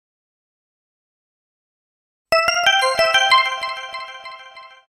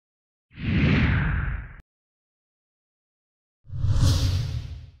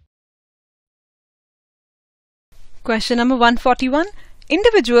Question number 141.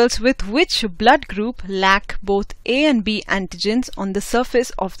 Individuals with which blood group lack both A and B antigens on the surface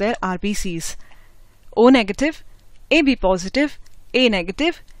of their RBCs? O negative, AB positive, A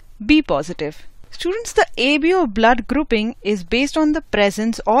negative, B positive. Students, the ABO blood grouping is based on the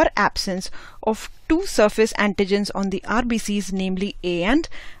presence or absence of two surface antigens on the RBCs, namely A and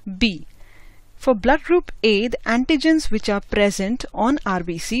B. For blood group A, the antigens which are present on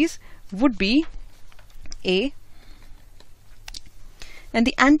RBCs would be A, and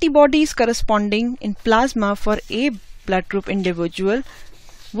the antibodies corresponding in plasma for A blood group individual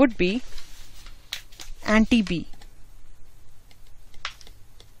would be anti-B.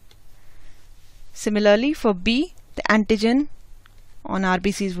 Similarly, for B, the antigen on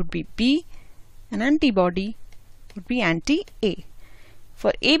RBCs would be B and antibody would be anti-A.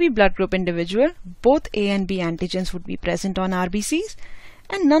 For AB blood group individual, both A and B antigens would be present on RBCs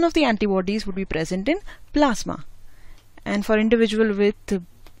and none of the antibodies would be present in plasma. And for individual with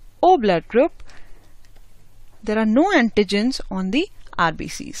O blood group, there are no antigens on the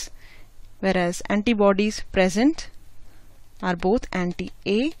RBCs, whereas antibodies present are both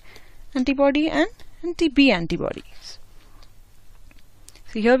anti-A antibody and anti-B antibodies.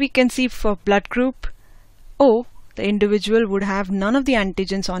 So here we can see for blood group O, the individual would have none of the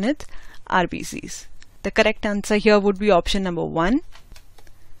antigens on its RBCs. The correct answer here would be option number 1,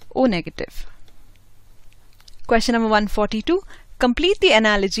 O negative. Question number 142. Complete the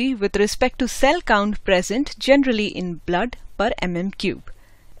analogy with respect to cell count present generally in blood per mm cube.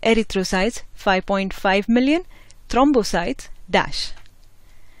 Erythrocytes 5.5 million, thrombocytes dash.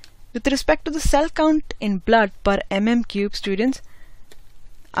 With respect to the cell count in blood per mm cube, students,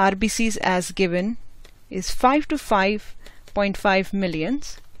 RBCs as given is 5 to 5.5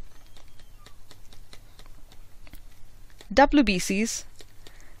 millions. WBCs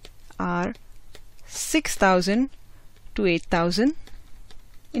are 6,000 to 8,000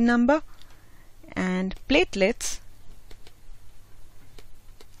 in number, and platelets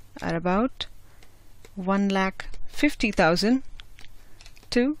are about 1,50,000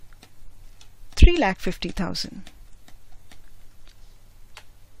 to 3,50,000.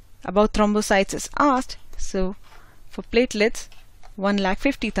 About thrombocytes is asked, so for platelets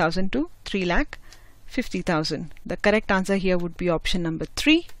 1,50,000 to 3,50,000. The correct answer here would be option number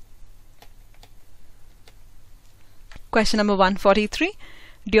 3. Question number 143.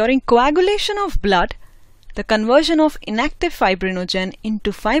 During coagulation of blood, the conversion of inactive fibrinogen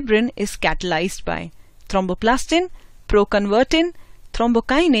into fibrin is catalyzed by thromboplastin, proconvertin,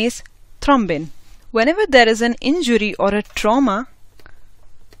 thrombokinase, thrombin. Whenever there is an injury or a trauma,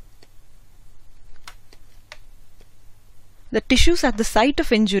 the tissues at the site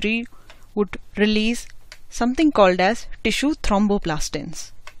of injury would release something called as tissue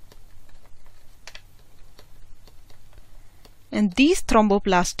thromboplastins. And these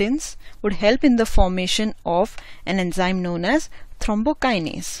thromboplastins would help in the formation of an enzyme known as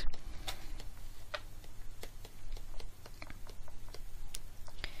thrombokinase.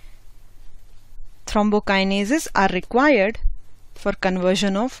 Thrombokinases are required for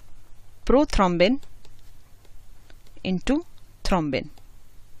conversion of prothrombin into thrombin.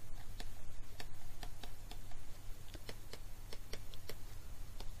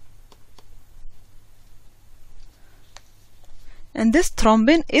 And this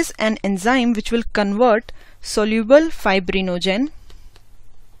thrombin is an enzyme which will convert soluble fibrinogen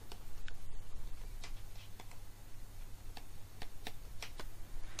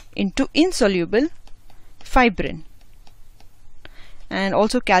into insoluble fibrin. And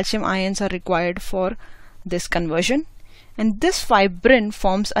also calcium ions are required for this conversion. And this fibrin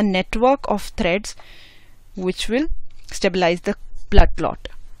forms a network of threads which will stabilize the blood clot.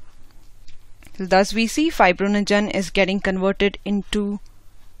 So thus we see fibrinogen is getting converted into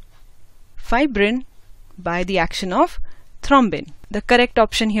fibrin by the action of thrombin. The correct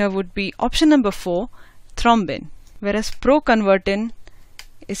option here would be option number 4, thrombin, whereas proconvertin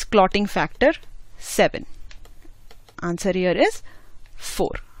is clotting factor 7. Answer here is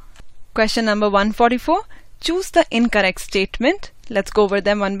 4. Question number 144. Choose the incorrect statement. Let's go over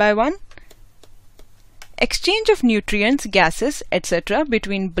them one by one. Exchange of nutrients, gases, etc.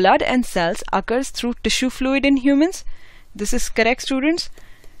 between blood and cells occurs through tissue fluid in humans. This is correct, students.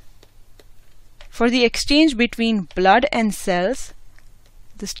 For the exchange between blood and cells,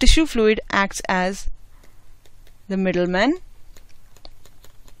 this tissue fluid acts as the middleman.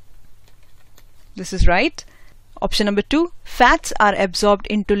 This is right. Option number 2, fats are absorbed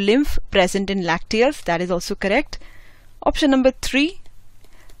into lymph present in lacteals. That is also correct. Option number 3,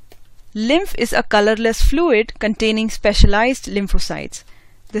 lymph is a colorless fluid containing specialized lymphocytes.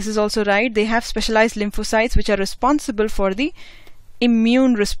 This is also right. They have specialized lymphocytes which are responsible for the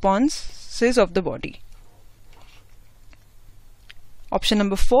immune responses of the body. Option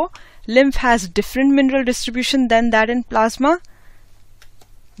number 4. Lymph has different mineral distribution than that in plasma.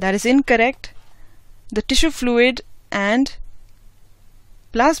 That is incorrect. The tissue fluid and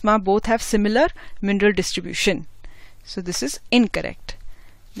plasma both have similar mineral distribution. So this is incorrect.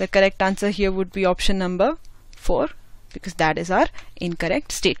 The correct answer here would be option number 4, because that is our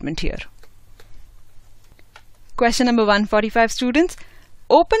incorrect statement here. Question number 145, students.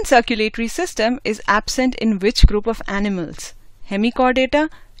 Open circulatory system is absent in which group of animals? Hemichordata,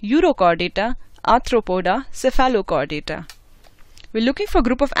 Urochordata, Arthropoda, Cephalochordata. We're looking for a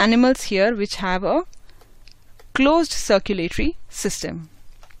group of animals here which have a closed circulatory system.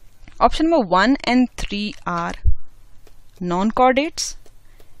 Option number 1 and 3 are non-chordates,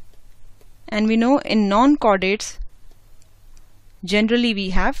 and we know in non-chordates generally we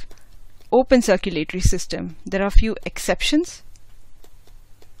have open circulatory system. There are a few exceptions.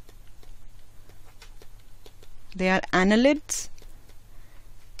 They are annelids,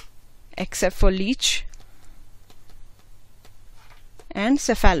 except for leech, and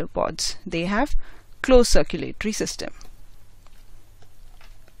cephalopods. They have closed circulatory system.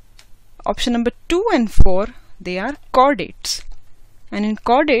 Option number 2 and 4, they are chordates, and in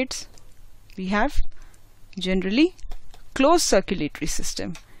chordates we have generally closed circulatory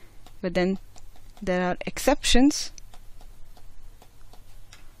system, but then there are exceptions.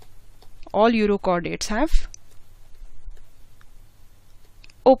 All urochordates have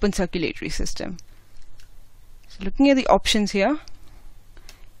open circulatory system. So looking at the options here,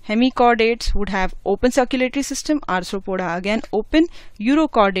 hemichordates would have open circulatory system, Arthropoda again open,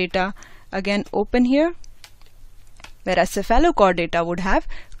 Urochordata again open here, whereas Cephalochordata would have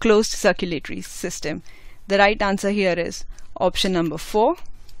closed circulatory system. The right answer here is option number 4,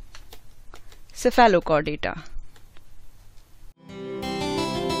 Cephalochordata.